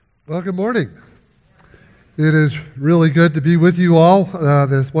Well, good morning. It is really good to be with you all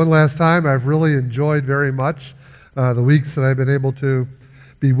this one last time. I've really enjoyed very much the weeks that I've been able to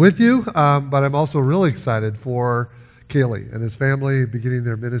be with you, but I'm also really excited for Kaylee and his family beginning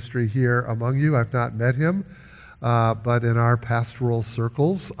their ministry here among you. I've not met him, but in our pastoral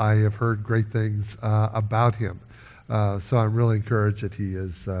circles, I have heard great things about him. So I'm really encouraged that he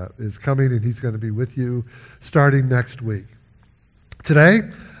is coming, and he's going to be with you starting next week. Today,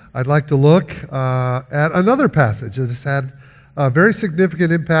 I'd like to look at another passage that has had a very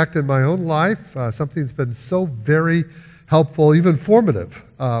significant impact in my own life, something that's been so very helpful, even formative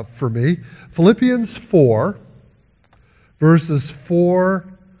for me. Philippians 4, verses 4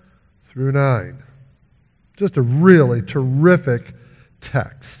 through 9. Just a really terrific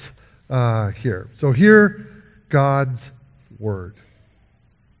text here. So hear God's word.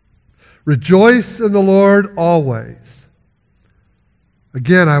 Rejoice in the Lord always.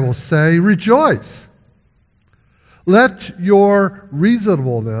 Again, I will say, rejoice. Let your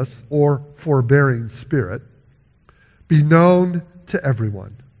reasonableness or forbearing spirit be known to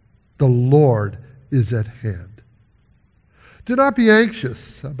everyone. The Lord is at hand. Do not be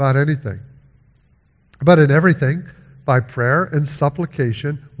anxious about anything, but in everything, by prayer and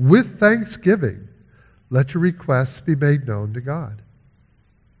supplication, with thanksgiving, let your requests be made known to God.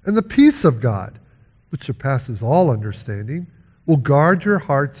 And the peace of God, which surpasses all understanding, will guard your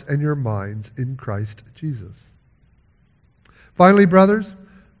hearts and your minds in Christ Jesus. Finally, brothers,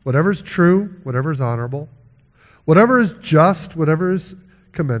 whatever is true, whatever is honorable, whatever is just, whatever is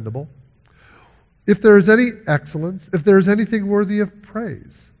commendable, if there is any excellence, if there is anything worthy of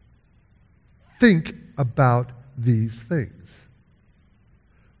praise, think about these things.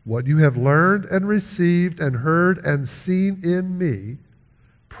 What you have learned and received and heard and seen in me,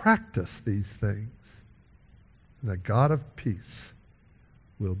 practice these things. And the God of peace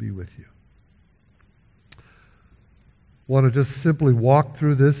will be with you. I want to just simply walk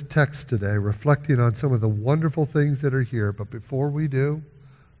through this text today, reflecting on some of the wonderful things that are here. But before we do,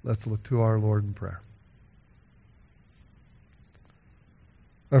 let's look to our Lord in prayer.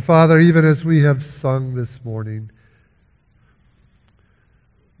 Our Father, even as we have sung this morning,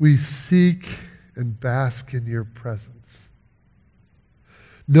 we seek and bask in your presence,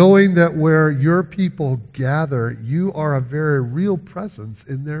 knowing that where your people gather, you are a very real presence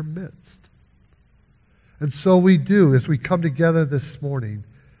in their midst. And so we do, as we come together this morning,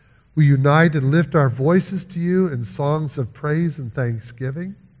 we unite and lift our voices to you in songs of praise and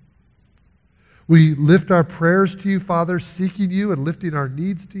thanksgiving. We lift our prayers to you, Father, seeking you and lifting our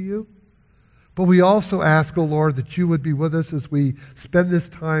needs to you. But we also ask, O Lord, that you would be with us as we spend this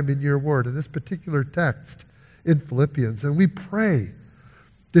time in your word, in this particular text in Philippians. And we pray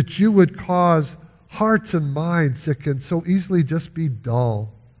that you would cause hearts and minds that can so easily just be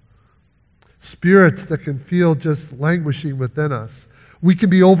dull, spirits that can feel just languishing within us. We can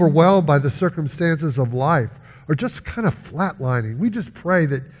be overwhelmed by the circumstances of life or just kind of flatlining. We just pray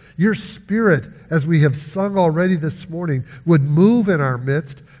that your Spirit, as we have sung already this morning, would move in our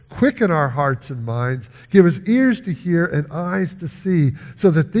midst, quicken our hearts and minds, give us ears to hear and eyes to see,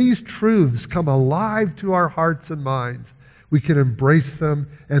 so that these truths come alive to our hearts and minds. We can embrace them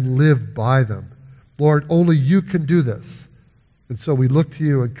and live by them. Lord, only you can do this. And so we look to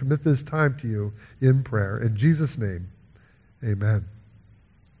you and commit this time to you in prayer. In Jesus' name, amen.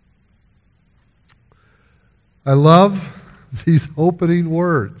 I love these opening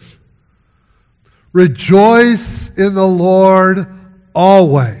words. Rejoice in the Lord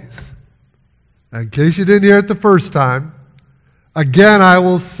always. In case you didn't hear it the first time, again I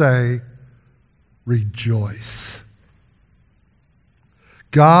will say, rejoice.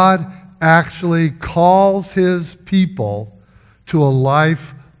 God actually calls his people to a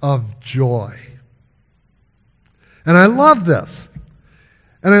life of joy. And I love this.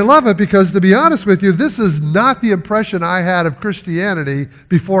 And I love it because, to be honest with you, this is not the impression I had of Christianity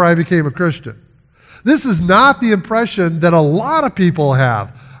before I became a Christian. This is not the impression that a lot of people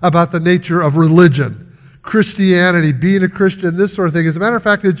have about the nature of religion, Christianity, being a Christian, this sort of thing. As a matter of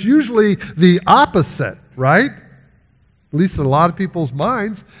fact, it's usually the opposite, right? At least in a lot of people's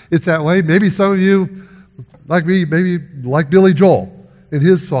minds, it's that way. Maybe some of you, like me, maybe like Billy Joel in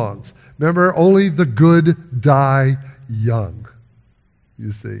his songs. Remember, only the good die young,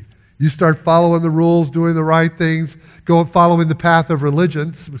 you see. You start following the rules, doing the right things, following the path of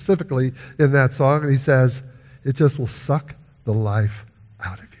religion, specifically in that song, and he says, it just will suck the life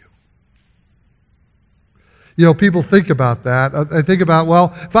out of you. You know, people think about that. I think about,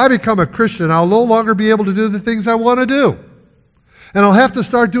 well, if I become a Christian, I'll no longer be able to do the things I want to do. And I'll have to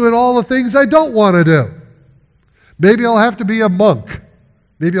start doing all the things I don't want to do. Maybe I'll have to be a monk,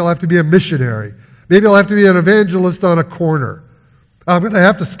 Maybe I'll have to be a missionary. Maybe I'll have to be an evangelist on a corner. I'm going to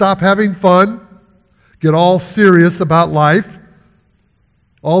have to stop having fun, get all serious about life,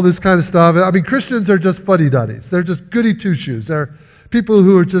 all this kind of stuff. I mean, Christians are just fuddy-duddies. They're just goody two-shoes. They're people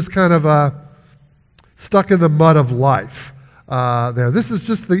who are just kind of stuck in the mud of life there. This is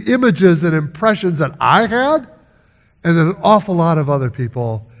just the images and impressions that I had and that an awful lot of other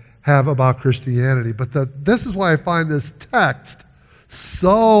people have about Christianity. But this is why I find this text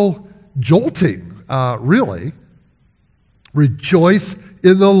so jolting, really. Rejoice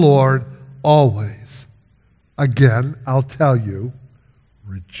in the Lord always. Again, I'll tell you,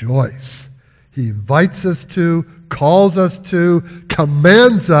 rejoice. He invites us to, calls us to,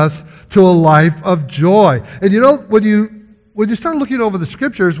 commands us to a life of joy. And you know, when you start looking over the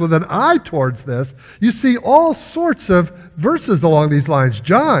scriptures with an eye towards this, you see all sorts of verses along these lines.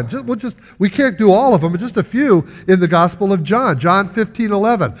 John, we can't do all of them, but just a few in the Gospel of John. John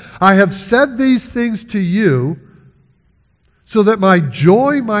 15:11. I have said these things to you so that my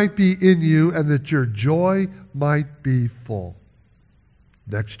joy might be in you and that your joy might be full.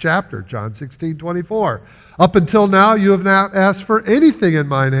 Next chapter, John 16:24. Up until now you have not asked for anything in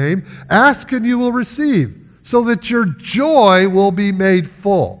my name. Ask and you will receive, so that your joy will be made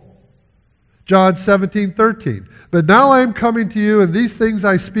full. John 17:13. But now I am coming to you, and these things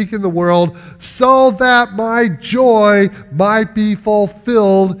I speak in the world, so that my joy might be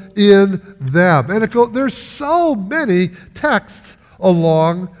fulfilled in them. And there's so many texts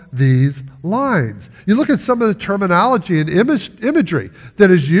along these lines. You look at some of the terminology and imagery that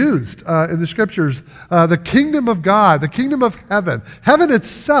is used in the scriptures. The kingdom of God, the kingdom of heaven. Heaven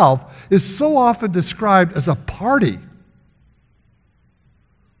itself is so often described as a party.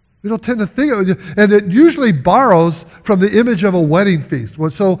 We don't tend to think of it, and it usually borrows from the image of a wedding feast.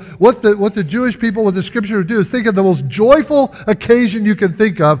 So what the Jewish people, what the scripture would do is think of the most joyful occasion you can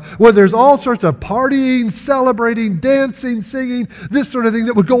think of, where there's all sorts of partying, celebrating, dancing, singing, this sort of thing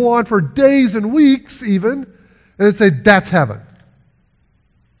that would go on for days and weeks even, and they'd say, that's heaven.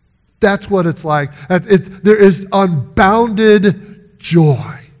 That's what it's like. There is unbounded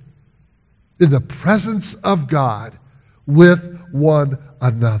joy in the presence of God with one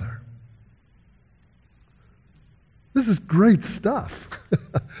another. This is great stuff.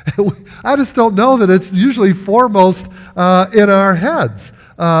 I just don't know that it's usually foremost in our heads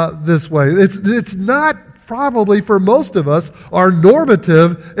this way. It's not probably for most of us our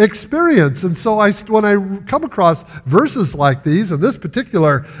normative experience. And so when I come across verses like these in this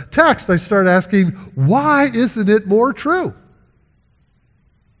particular text, I start asking, why isn't it more true?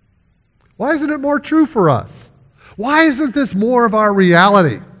 Why isn't it more true for us? Why isn't this more of our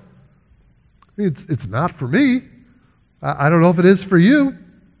reality? It's not for me. I don't know if it is for you.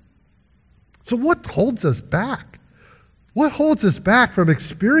 So what holds us back? What holds us back from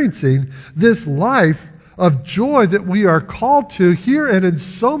experiencing this life of joy that we are called to here and in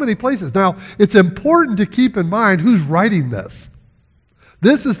so many places? Now, it's important to keep in mind who's writing this.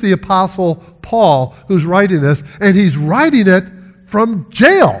 This is the Apostle Paul who's writing this, and he's writing it from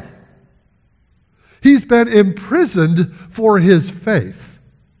jail. He's been imprisoned for his faith.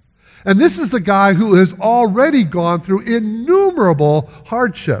 And this is the guy who has already gone through innumerable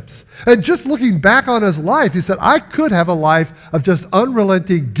hardships. And just looking back on his life, he said, I could have a life of just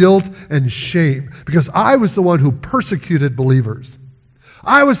unrelenting guilt and shame because I was the one who persecuted believers.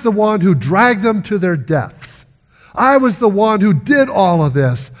 I was the one who dragged them to their deaths. I was the one who did all of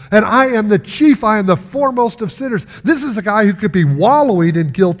this. And I am the chief, I am the foremost of sinners. This is a guy who could be wallowing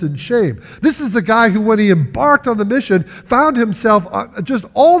in guilt and shame. This is the guy who, when he embarked on the mission, found himself just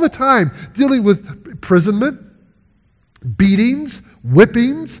all the time dealing with imprisonment, beatings,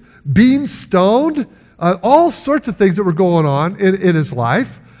 whippings, being stoned, all sorts of things that were going on in his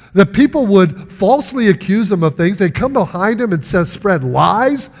life. The people would falsely accuse him of things. They'd come behind him and spread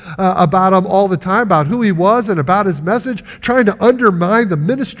lies about him all the time, about who he was and about his message, trying to undermine the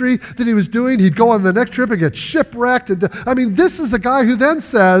ministry that he was doing. He'd go on the next trip and get shipwrecked. This is the guy who then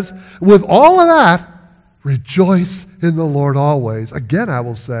says, with all of that, rejoice in the Lord always. Again, I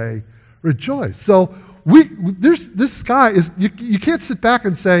will say, rejoice. So this guy is, you can't sit back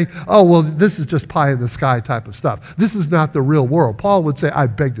and say, oh, well, this is just pie in the sky type of stuff. This is not the real world. Paul would say, I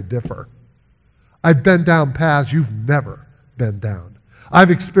beg to differ. I've been down paths you've never been down. I've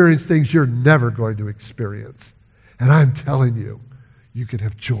experienced things you're never going to experience. And I'm telling you, you can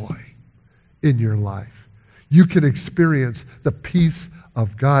have joy in your life. You can experience the peace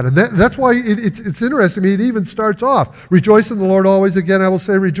of God. And that's why it's interesting to me. It even starts off, rejoice in the Lord always. Again, I will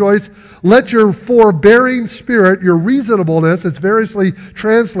say rejoice. Let your forbearing spirit, your reasonableness, it's variously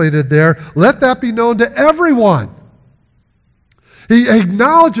translated there, let that be known to everyone. He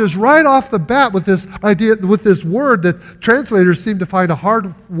acknowledges right off the bat with this idea, with this word that translators seem to find a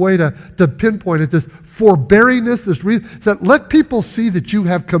hard way to pinpoint it, this forbearingness, that let people see that you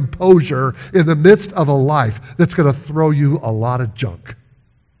have composure in the midst of a life that's going to throw you a lot of junk.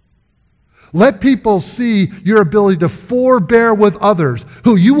 Let people see your ability to forbear with others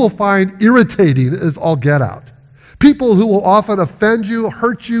who you will find irritating as all get out. People who will often offend you,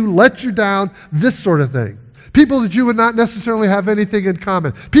 hurt you, let you down, this sort of thing. People that you would not necessarily have anything in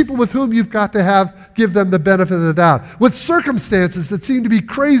common. People with whom you've got to give them the benefit of the doubt. With circumstances that seem to be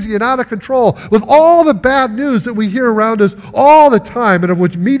crazy and out of control. With all the bad news that we hear around us all the time and of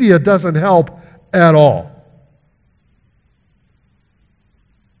which media doesn't help at all.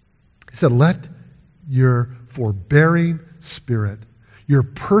 He said, let your forbearing spirit, your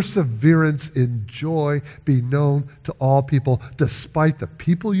perseverance in joy be known to all people, despite the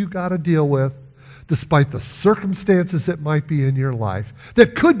people you got to deal with, despite the circumstances that might be in your life,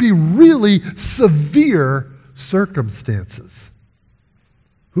 that could be really severe circumstances.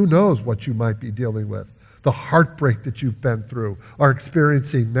 Who knows what you might be dealing with? The heartbreak that you've been through, are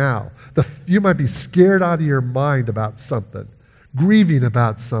experiencing now. You might be scared out of your mind about something, grieving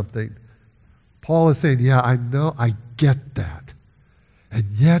about something. Paul is saying, yeah, I know, I get that. And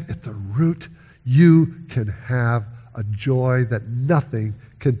yet, at the root, you can have a joy that nothing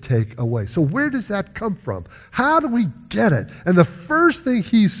can take away. So where does that come from? How do we get it? And the first thing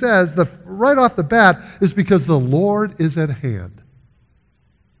he says, right off the bat, is because the Lord is at hand.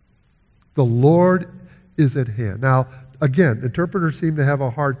 The Lord is at hand. Now, again, interpreters seem to have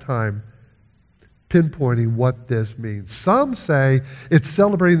a hard time pinpointing what this means. Some say it's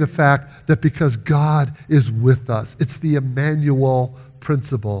celebrating the fact that because God is with us, it's the Emmanuel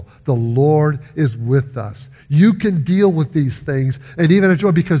principle. The Lord is with us. You can deal with these things and even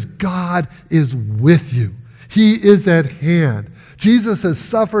enjoy because God is with you. He is at hand. Jesus has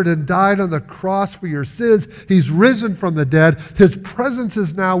suffered and died on the cross for your sins. He's risen from the dead. His presence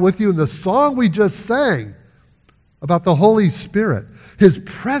is now with you. In the song we just sang about the Holy Spirit, His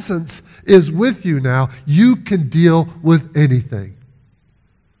presence is with you now. You can deal with anything.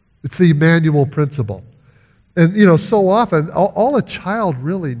 It's the Emmanuel principle. And, so often, all a child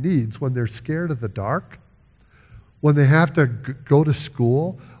really needs when they're scared of the dark, when they have to go to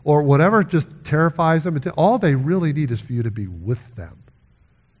school, or whatever just terrifies them, all they really need is for you to be with them,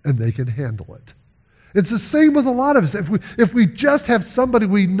 and they can handle it. It's the same with a lot of us. If we just have somebody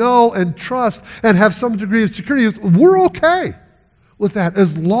we know and trust and have some degree of security, we're okay with that.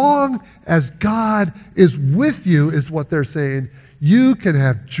 As long as God is with you, is what they're saying, you can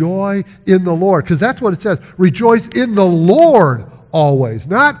have joy in the Lord. Because that's what it says. Rejoice in the Lord always.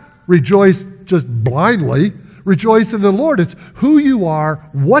 Not rejoice just blindly. Rejoice in the Lord. It's who you are,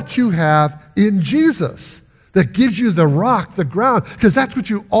 what you have in Jesus that gives you the rock, the ground. Because that's what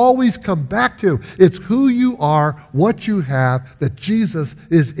you always come back to. It's who you are, what you have, that Jesus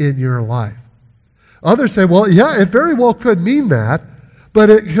is in your life. Others say, well, yeah, it very well could mean that. But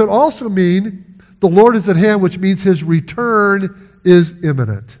it could also mean the Lord is at hand, which means His return is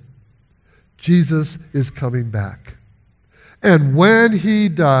imminent. Jesus is coming back. And when He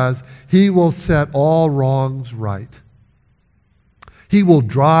does, He will set all wrongs right. He will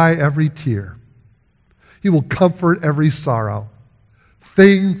dry every tear. He will comfort every sorrow.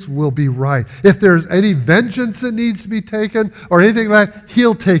 Things will be right. If there's any vengeance that needs to be taken or anything like that,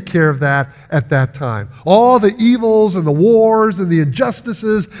 He'll take care of that at that time. All the evils and the wars and the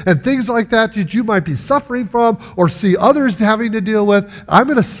injustices and things like that you might be suffering from or see others having to deal with, I'm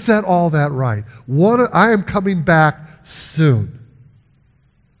going to set all that right. I am coming back soon.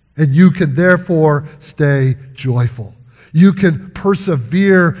 And you can therefore stay joyful. You can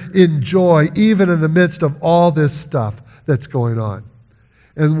persevere in joy even in the midst of all this stuff that's going on.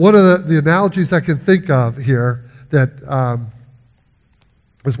 And one of the analogies I can think of here that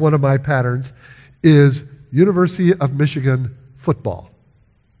is one of my patterns is University of Michigan football.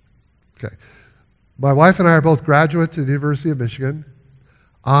 Okay. My wife and I are both graduates at the University of Michigan.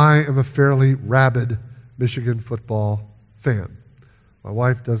 I am a fairly rabid Michigan football fan. My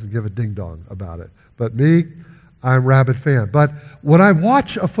wife doesn't give a ding-dong about it. But me, I'm a rabid fan. But when I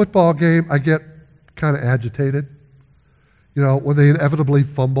watch a football game, I get kind of agitated. When they inevitably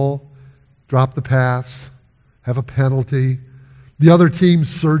fumble, drop the pass, have a penalty, the other team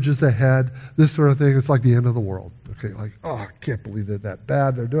surges ahead, this sort of thing, it's like the end of the world. Okay, I can't believe they're that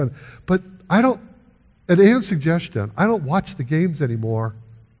bad, they're doing it. But at Ann's suggestion, I don't watch the games anymore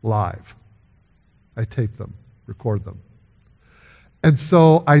live. I tape them, record them. And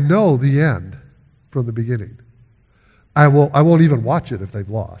so I know the end from the beginning. I won't even watch it if they've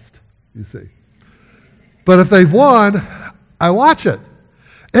lost, you see. But if they've won, I watch it.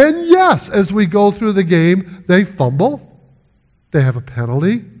 And yes, as we go through the game, they fumble. They have a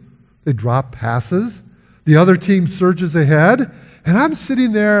penalty. They drop passes. The other team surges ahead. And I'm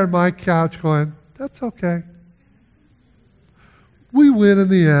sitting there on my couch going, that's okay. We win in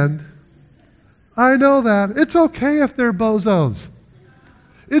the end. I know that. It's okay if they're bozos.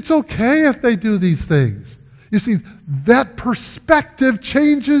 It's okay if they do these things. You see, that perspective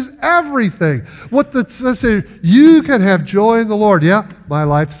changes everything. What the says here, you can have joy in the Lord. Yeah, my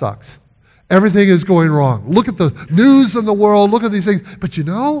life sucks. Everything is going wrong. Look at the news in the world. Look at these things. But you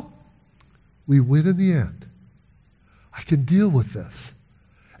know, we win in the end. I can deal with this.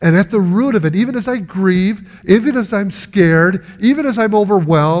 And at the root of it, even as I grieve, even as I'm scared, even as I'm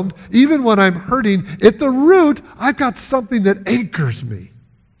overwhelmed, even when I'm hurting, at the root, I've got something that anchors me.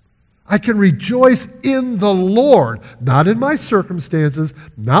 I can rejoice in the Lord, not in my circumstances,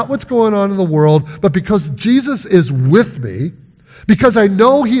 not what's going on in the world, but because Jesus is with me, because I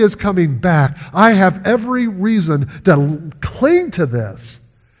know He is coming back, I have every reason to cling to this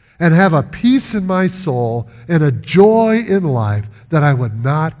and have a peace in my soul and a joy in life that I would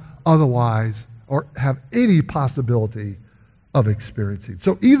not otherwise or have any possibility of experiencing.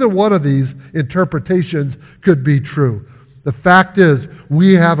 So either one of these interpretations could be true. The fact is,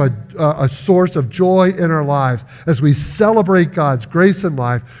 we have a source of joy in our lives as we celebrate God's grace in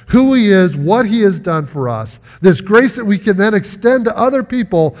life, who He is, what He has done for us. This grace that we can then extend to other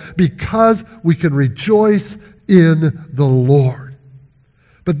people because we can rejoice in the Lord.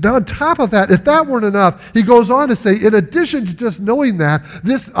 But on top of that, if that weren't enough, he goes on to say, in addition to just knowing that,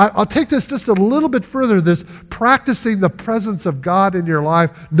 I'll take this just a little bit further, this practicing the presence of God in your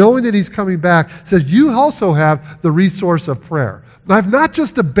life, knowing that He's coming back, says you also have the resource of prayer. I've not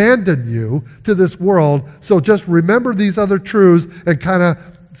just abandoned you to this world, so just remember these other truths and kind of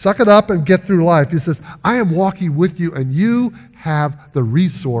suck it up and get through life. He says, I am walking with you, and you have the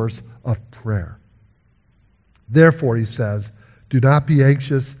resource of prayer. Therefore, he says, do not be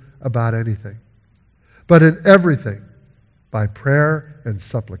anxious about anything, but in everything, by prayer and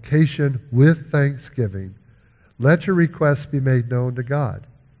supplication with thanksgiving, let your requests be made known to God.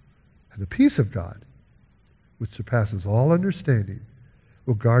 And the peace of God, which surpasses all understanding,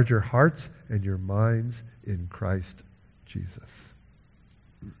 will guard your hearts and your minds in Christ Jesus.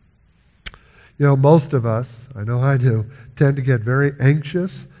 You know, most of us, I know I do, tend to get very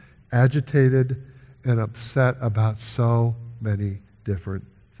anxious, agitated, and upset about so many different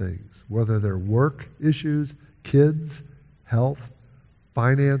things, whether they're work issues, kids, health,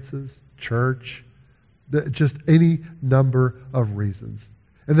 finances, church, just any number of reasons.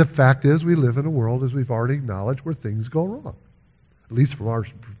 And the fact is, we live in a world, as we've already acknowledged, where things go wrong. At least from our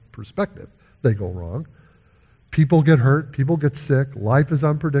perspective, they go wrong. People get hurt, people get sick, life is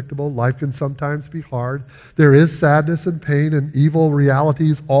unpredictable, life can sometimes be hard. There is sadness and pain and evil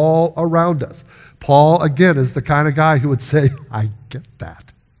realities all around us. Paul, again, is the kind of guy who would say, I get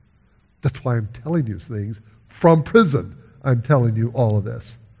that. That's why I'm telling you things from prison. I'm telling you all of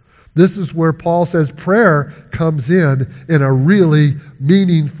this. This is where Paul says prayer comes in a really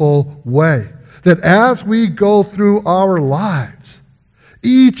meaningful way. That as we go through our lives,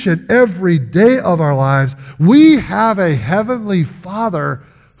 each and every day of our lives, we have a heavenly Father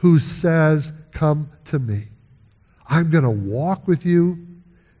who says, come to me. I'm going to walk with you,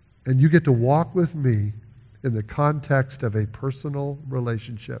 and you get to walk with me in the context of a personal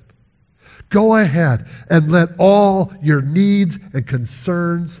relationship. Go ahead and let all your needs and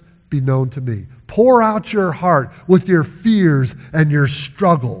concerns be known to me. Pour out your heart with your fears and your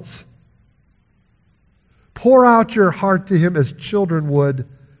struggles. Pour out your heart to Him as children would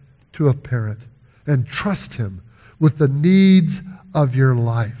to a parent, and trust Him with the needs of your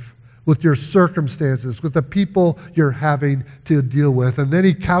life, with your circumstances, with the people you're having to deal with. And then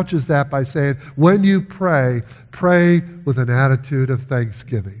he couches that by saying, when you pray, pray with an attitude of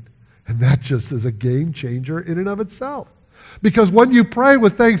thanksgiving. And that just is a game changer in and of itself. Because when you pray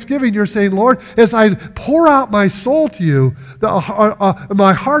with thanksgiving, you're saying, Lord, as I pour out my soul to you,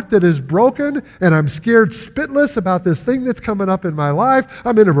 my heart that is broken, and I'm scared spitless about this thing that's coming up in my life,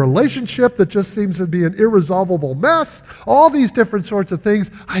 I'm in a relationship that just seems to be an irresolvable mess, all these different sorts of things,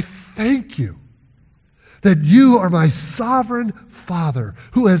 I thank you that you are my sovereign Father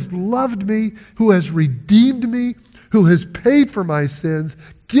who has loved me, who has redeemed me, who has paid for my sins,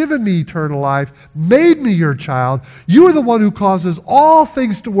 given me eternal life, made me your child. You are the one who causes all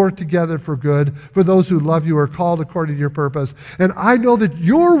things to work together for good for those who love you, are called according to your purpose. And I know that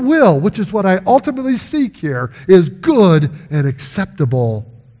your will, which is what I ultimately seek here, is good and acceptable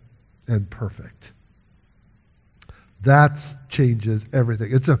and perfect. That changes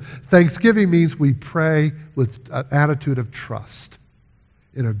everything. Thanksgiving means we pray with an attitude of trust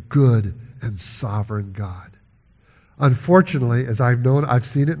in a good and sovereign God. Unfortunately, as I've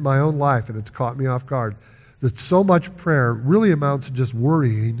seen it in my own life, and it's caught me off guard, that so much prayer really amounts to just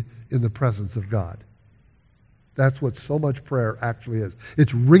worrying in the presence of God. That's what so much prayer actually is.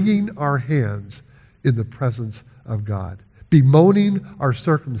 It's wringing our hands in the presence of God, bemoaning our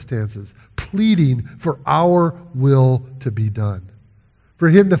circumstances, pleading for our will to be done, for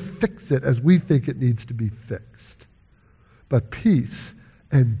Him to fix it as we think it needs to be fixed. But peace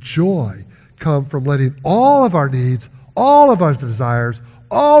and joy come from letting all of our needs, all of our desires,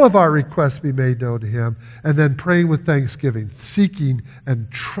 all of our requests be made known to Him, and then praying with thanksgiving, seeking and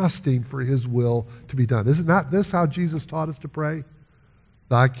trusting for His will to be done. Isn't that this how Jesus taught us to pray?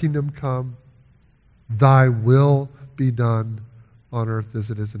 Thy kingdom come, thy will be done on earth as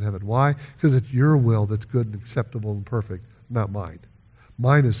it is in heaven. Why? Because it's your will that's good and acceptable and perfect, not mine.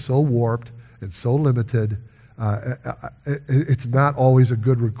 Mine is so warped and so limited. It's not always a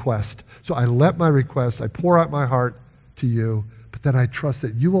good request. So I let my requests, I pour out my heart to you, but then I trust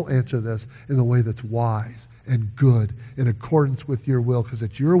that you will answer this in a way that's wise and good in accordance with your will, because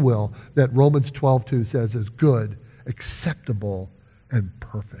it's your will that Romans 12:2 says is good, acceptable, and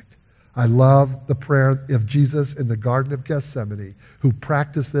perfect. I love the prayer of Jesus in the Garden of Gethsemane, who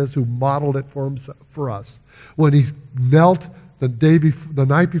practiced this, who modeled it for us. When he knelt the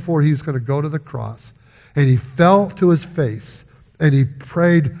night before he was going to go to the cross, and he fell to his face, and he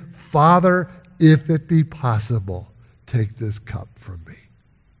prayed, Father, if it be possible, take this cup from me.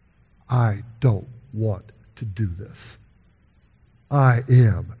 I don't want to do this. I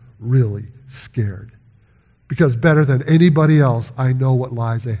am really scared. Because better than anybody else, I know what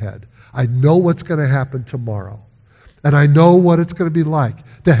lies ahead. I know what's going to happen tomorrow. And I know what it's going to be like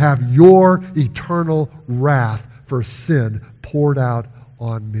to have your eternal wrath for sin poured out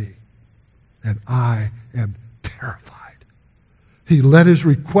on me. And I am terrified. He let his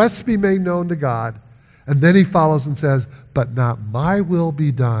requests be made known to God, and then he follows and says, but not my will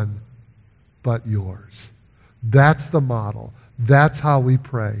be done, but yours. That's the model. That's how we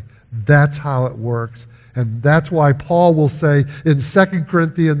pray. That's how it works. And that's why Paul will say in 2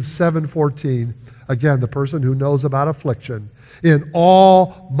 Corinthians 7:14, again, the person who knows about affliction, in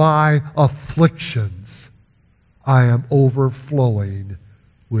all my afflictions, I am overflowing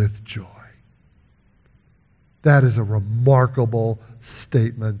with joy. That is a remarkable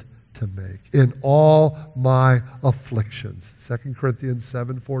statement to make. In all my afflictions, 2 Corinthians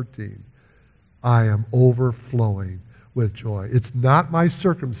 7:14, I am overflowing with joy. It's not my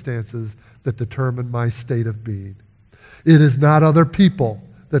circumstances that determine my state of being. It is not other people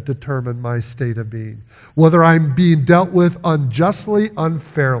that determine my state of being. Whether I'm being dealt with unjustly,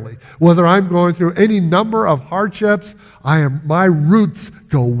 unfairly, whether I'm going through any number of hardships, my roots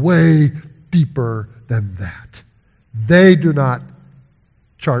go way deeper than that. They do not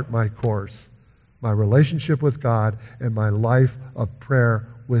chart my course. My relationship with God and my life of prayer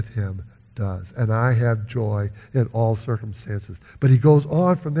with Him does. And I have joy in all circumstances. But he goes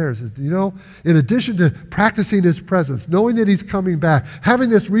on from there. He says, in addition to practicing his presence, knowing that he's coming back, having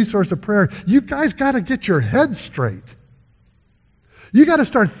this resource of prayer, you guys got to get your head straight. You got to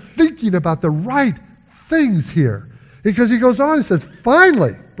start thinking about the right things here. Because he goes on and says,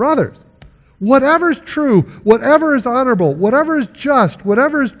 finally, brothers, whatever is true, whatever is honorable, whatever is just,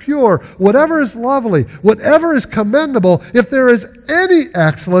 whatever is pure, whatever is lovely, whatever is commendable, if there is any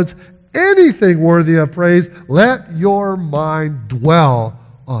excellence, anything worthy of praise, let your mind dwell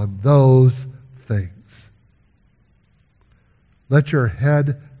on those things. Let your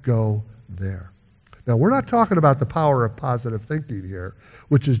head go there. Now, we're not talking about the power of positive thinking here,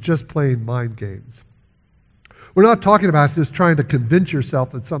 which is just playing mind games. We're not talking about just trying to convince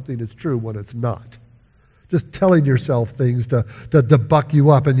yourself that something is true when it's not. Just telling yourself things to buck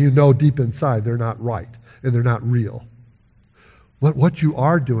you up, and you know deep inside they're not right and they're not real. What you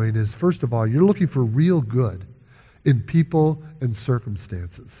are doing is, first of all, you're looking for real good in people and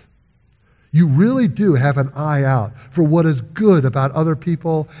circumstances. You really do have an eye out for what is good about other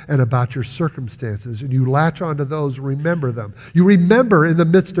people and about your circumstances, and you latch onto those, remember them. You remember in the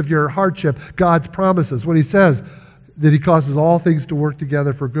midst of your hardship God's promises when He says that He causes all things to work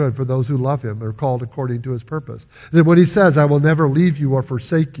together for good for those who love Him, are called according to His purpose. Then when He says, I will never leave you or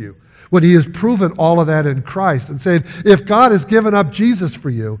forsake you, when He has proven all of that in Christ and said, if God has given up Jesus for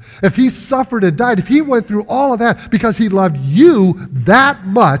you, if He suffered and died, if He went through all of that because He loved you that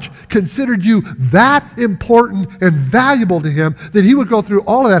much, considered you that important and valuable to Him, that He would go through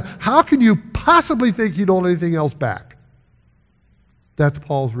all of that, how can you possibly think He'd hold anything else back? That's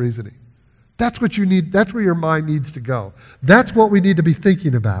Paul's reasoning. That's what you need. That's where your mind needs to go. That's what we need to be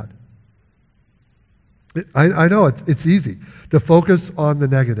thinking about. I know it's easy to focus on the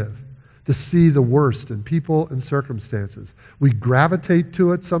negative, to see the worst in people and circumstances. We gravitate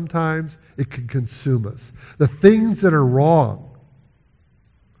to it sometimes. It can consume us. The things that are wrong,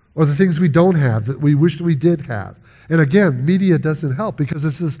 or the things we don't have that we wish we did have. And again, media doesn't help because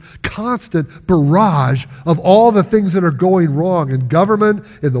it's this constant barrage of all the things that are going wrong in government,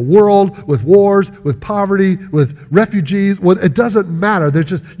 in the world, with wars, with poverty, with refugees. Well, it doesn't matter.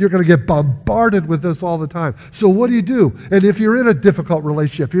 You're going to get bombarded with this all the time. So what do? And if you're in a difficult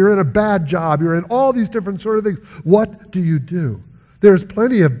relationship, you're in a bad job, you're in all these different sort of things, what do? There's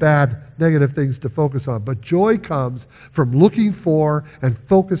plenty of bad, negative things to focus on, but joy comes from looking for and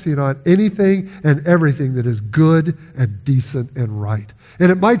focusing on anything and everything that is good and decent and right.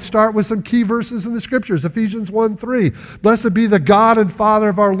 And it might start with some key verses in the Scriptures. Ephesians 1:3, blessed be the God and Father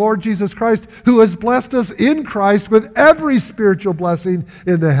of our Lord Jesus Christ, who has blessed us in Christ with every spiritual blessing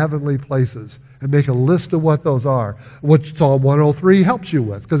in the heavenly places. And make a list of what those are, which Psalm 103 helps you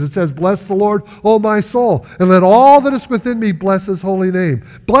with, because it says, bless the Lord, O my soul, and let all that is within me bless his holy name.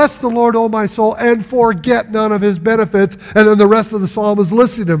 Bless the Lord, O my soul, and forget none of his benefits. And then the rest of the psalm is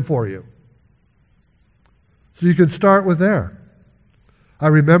listing them for you. So you can start with there. I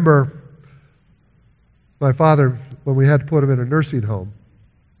remember my father, when we had to put him in a nursing home,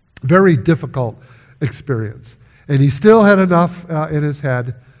 very difficult experience. And he still had enough in his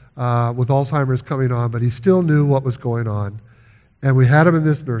head with Alzheimer's coming on, but he still knew what was going on. And we had him in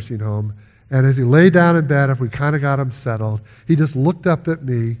this nursing home. And as he lay down in bed, if we kind of got him settled, he just looked up at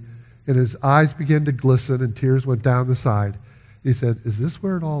me, and his eyes began to glisten, and tears went down the side. He said, is this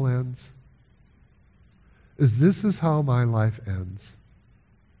where it all ends? This is how my life ends?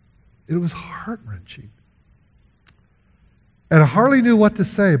 It was heart-wrenching. And I hardly knew what to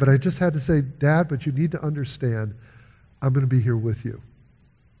say, but I just had to say, Dad, but you need to understand, I'm going to be here with you.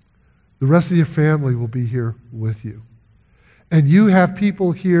 The rest of your family will be here with you. And you have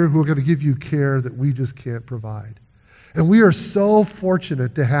people here who are going to give you care that we just can't provide. And we are so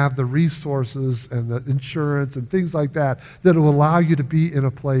fortunate to have the resources and the insurance and things like that will allow you to be in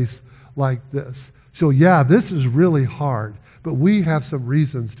a place like this. So yeah, this is really hard, but we have some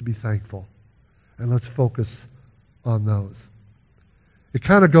reasons to be thankful. And let's focus on those. It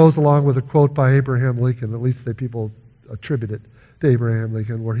kind of goes along with a quote by Abraham Lincoln, at least people attribute it to Abraham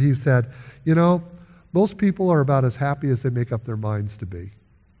Lincoln, where he said, most people are about as happy as they make up their minds to be.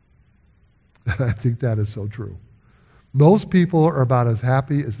 I think that is so true. Most people are about as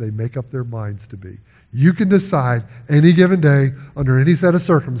happy as they make up their minds to be. You can decide any given day, under any set of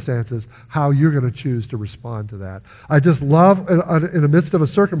circumstances, how you're going to choose to respond to that. I just love, in the midst of a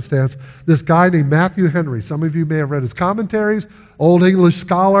circumstance, this guy named Matthew Henry. Some of you may have read his commentaries, Old English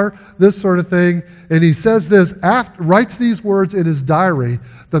scholar, this sort of thing. And he says this, writes these words in his diary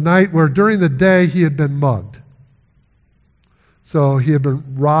the night where during the day he had been mugged. So he had been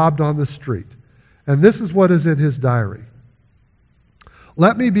robbed on the street. And this is what is in his diary.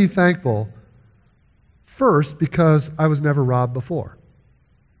 Let me be thankful, first, because I was never robbed before.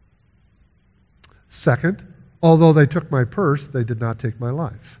 Second, although they took my purse, they did not take my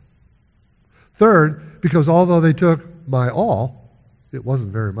life. Third, because although they took my all, it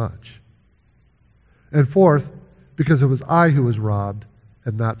wasn't very much. And fourth, because it was I who was robbed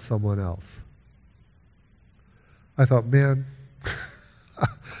and not someone else. I thought, man,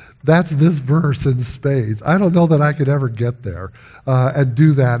 that's this verse in spades. I don't know that I could ever get there and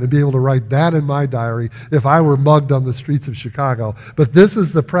do that and be able to write that in my diary if I were mugged on the streets of Chicago. But this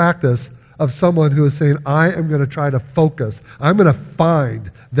is the practice of someone who is saying, I am going to try to focus. I'm going to find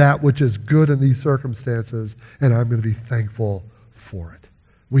that which is good in these circumstances, and I'm going to be thankful for it.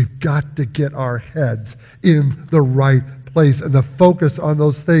 We've got to get our heads in the right place and to focus on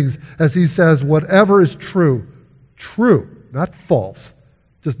those things. As he says, whatever is true, not false,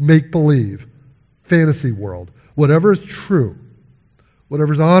 just make-believe, fantasy world. Whatever is true,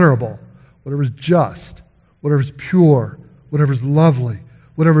 whatever is honorable, whatever is just, whatever is pure, whatever is lovely,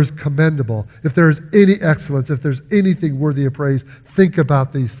 whatever is commendable, if there is any excellence, if there's anything worthy of praise, think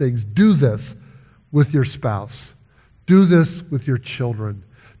about these things. Do this with your spouse. Do this with your children.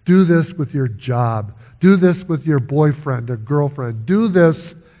 Do this with your job. Do this with your boyfriend or girlfriend. Do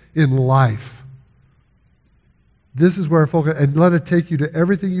this in life. This is where I focus, and let it take you to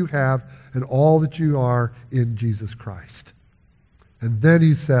everything you have and all that you are in Jesus Christ. And then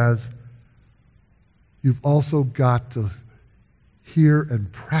he says, you've also got to hear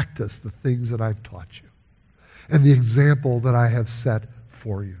and practice the things that I've taught you and the example that I have set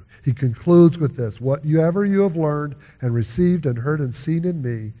for you. He concludes with this, whatever you have learned and received and heard and seen in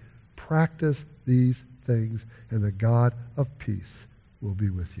me, practice these things, and the God of peace will be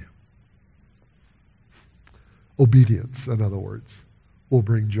with you. Obedience, in other words, will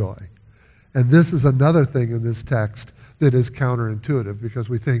bring joy. And this is another thing in this text that is counterintuitive, because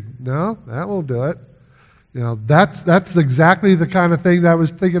we think, no, that won't do it. That's exactly the kind of thing that I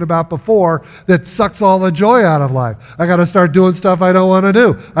was thinking about before that sucks all the joy out of life. I got to start doing stuff I don't want to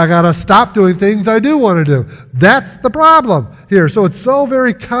do. I got to stop doing things I do want to do. That's the problem here. So it's so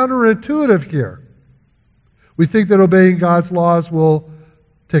very counterintuitive here. We think that obeying God's laws will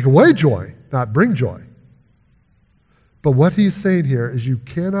take away joy, not bring joy. But what he's saying here is you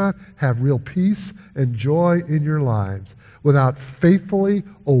cannot have real peace and joy in your lives without faithfully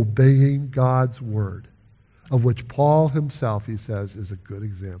obeying God's word, of which Paul himself, he says, is a good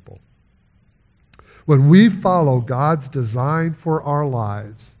example. When we follow God's design for our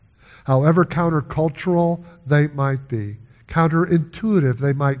lives, however countercultural they might be, counterintuitive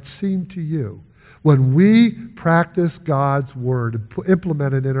they might seem to you, when we practice God's word and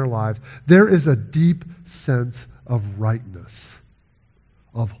implement it in our lives, there is a deep sense of rightness,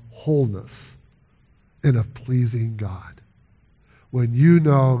 of wholeness, and of pleasing God. When you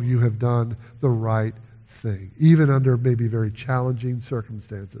know you have done the right thing, even under maybe very challenging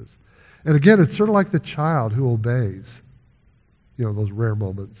circumstances. And again, it's sort of like the child who obeys. Those rare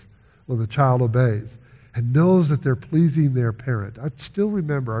moments when the child obeys and knows that they're pleasing their parent. I still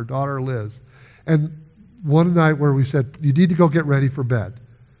remember our daughter Liz, and one night where we said, you need to go get ready for bed.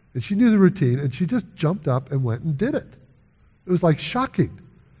 And she knew the routine, and she just jumped up and went and did it. It was like shocking.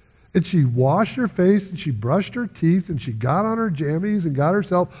 And she washed her face, and she brushed her teeth, and she got on her jammies and got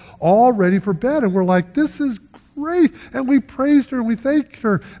herself all ready for bed. And we're like, this is great. And we praised her, and we thanked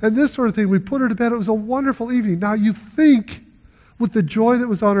her, and this sort of thing. We put her to bed. It was a wonderful evening. Now you think, with the joy that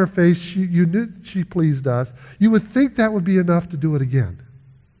was on her face, you knew she pleased us. You would think that would be enough to do it again.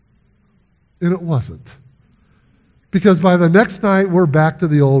 And it wasn't. Because by the next night, we're back to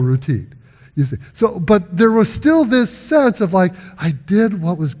the old routine. You see. But there was still this sense of like, I did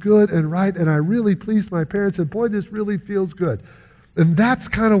what was good and right, and I really pleased my parents, and boy, this really feels good. And that's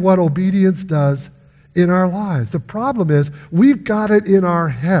kind of what obedience does in our lives. The problem is, we've got it in our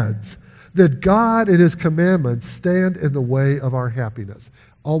heads that God and his commandments stand in the way of our happiness.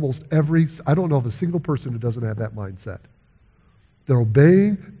 I don't know of a single person who doesn't have that mindset. That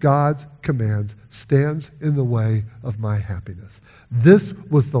obeying God's commands stands in the way of my happiness. This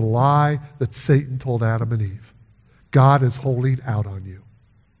was the lie that Satan told Adam and Eve. God is holding out on you.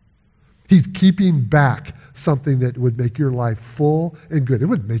 He's keeping back something that would make your life full and good. It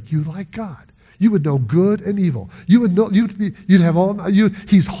would make you like God. You would know good and evil. He's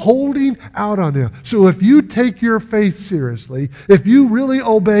holding out on you. So if you take your faith seriously, if you really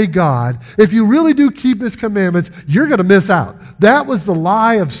obey God, if you really do keep his commandments, you're going to miss out. That was the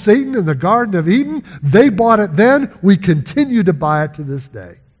lie of Satan in the Garden of Eden. They bought it then. We continue to buy it to this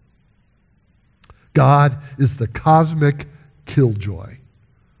day. God is the cosmic killjoy.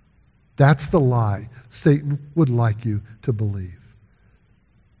 That's the lie Satan would like you to believe.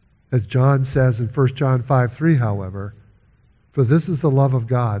 As John says in 1 John 5:3, however, for this is the love of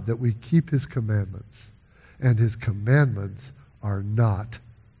God, that we keep his commandments, and his commandments are not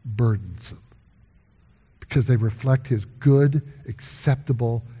burdensome, because they reflect his good,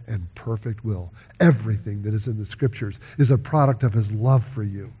 acceptable, and perfect will. Everything that is in the Scriptures is a product of his love for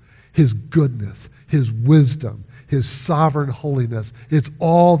you, his goodness, his wisdom, his sovereign holiness. It's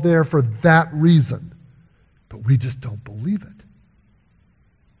all there for that reason, but we just don't believe it.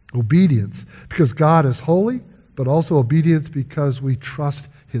 Obedience, because God is holy, but also obedience because we trust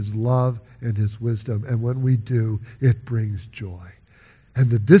his love and his wisdom. And when we do, it brings joy. And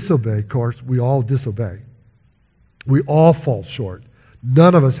to disobey, of course, we all disobey. We all fall short.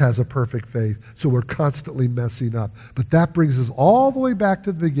 None of us has a perfect faith, so we're constantly messing up. But that brings us all the way back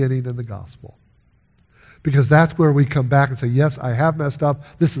to the beginning in the gospel. Because that's where we come back and say, yes, I have messed up.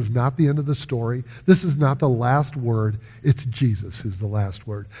 This is not the end of the story. This is not the last word. It's Jesus who's the last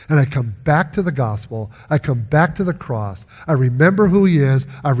word. And I come back to the gospel. I come back to the cross. I remember who he is.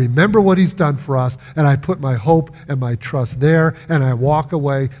 I remember what he's done for us. And I put my hope and my trust there. And I walk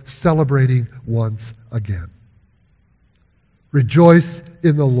away celebrating once again. Rejoice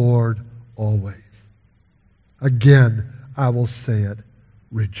in the Lord always. Again, I will say it,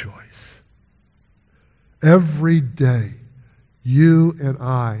 rejoice. Every day, you and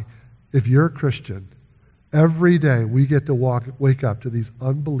I, if you're a Christian, every day we get to wake up to these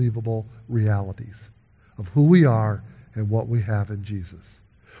unbelievable realities of who we are and what we have in Jesus.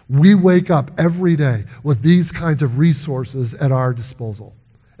 We wake up every day with these kinds of resources at our disposal,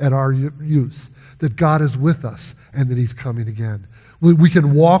 at our use, that God is with us and that he's coming again. We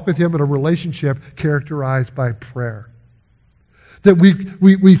can walk with him in a relationship characterized by prayer. That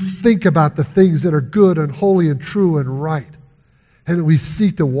we think about the things that are good and holy and true and right. And that we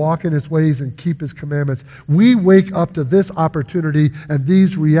seek to walk in his ways and keep his commandments. We wake up to this opportunity and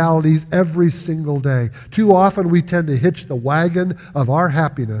these realities every single day. Too often we tend to hitch the wagon of our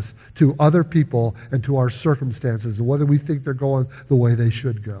happiness to other people and to our circumstances, and whether we think they're going the way they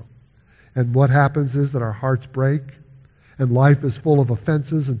should go. And what happens is that our hearts break, and life is full of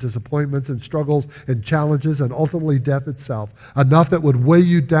offenses and disappointments and struggles and challenges and ultimately death itself, enough that would weigh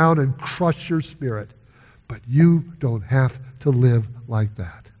you down and crush your spirit. But you don't have to live like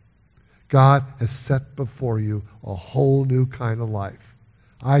that. God has set before you a whole new kind of life.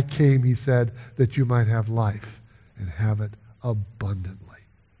 I came, he said, that you might have life and have it abundantly.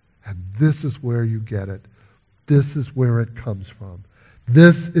 And this is where you get it. This is where it comes from.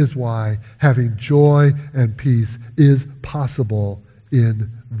 This is why having joy and peace is possible in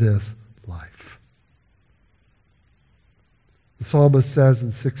this life. The psalmist says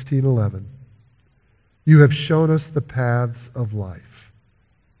in 16:11, you have shown us the paths of life.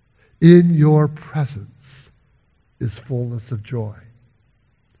 In your presence is fullness of joy.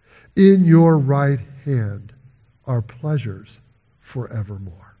 In your right hand are pleasures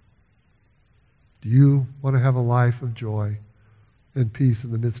forevermore. Do you want to have a life of joy and peace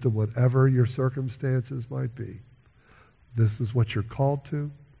in the midst of whatever your circumstances might be? This is what you're called to.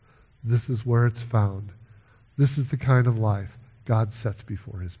 This is where it's found. This is the kind of life God sets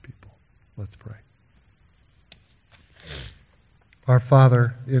before his people. Let's pray. Our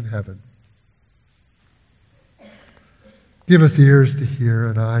Father in heaven, give us ears to hear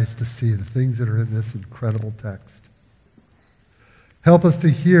and eyes to see the things that are in this incredible text. Help us to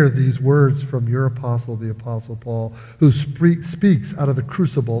hear these words from your apostle, the Apostle Paul, who speaks out of the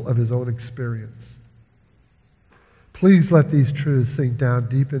crucible of his own experience. Please let these truths sink down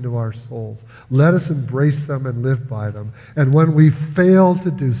deep into our souls. Let us embrace them and live by them. And when we fail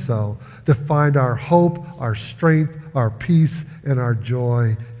to do so, to find our hope, our strength, our peace, and our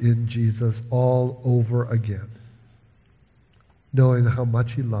joy in Jesus all over again. Knowing how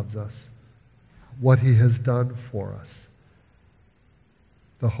much he loves us, what he has done for us,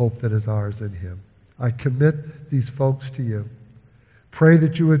 the hope that is ours in him. I commit these folks to you. Pray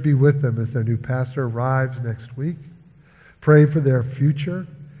that you would be with them as their new pastor arrives next week. Pray for their future,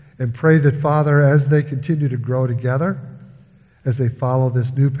 and pray that, Father, as they continue to grow together, as they follow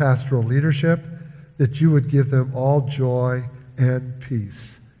this new pastoral leadership, that you would give them all joy and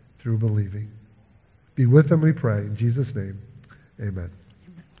peace through believing. Be with them, we pray. In Jesus' name, amen.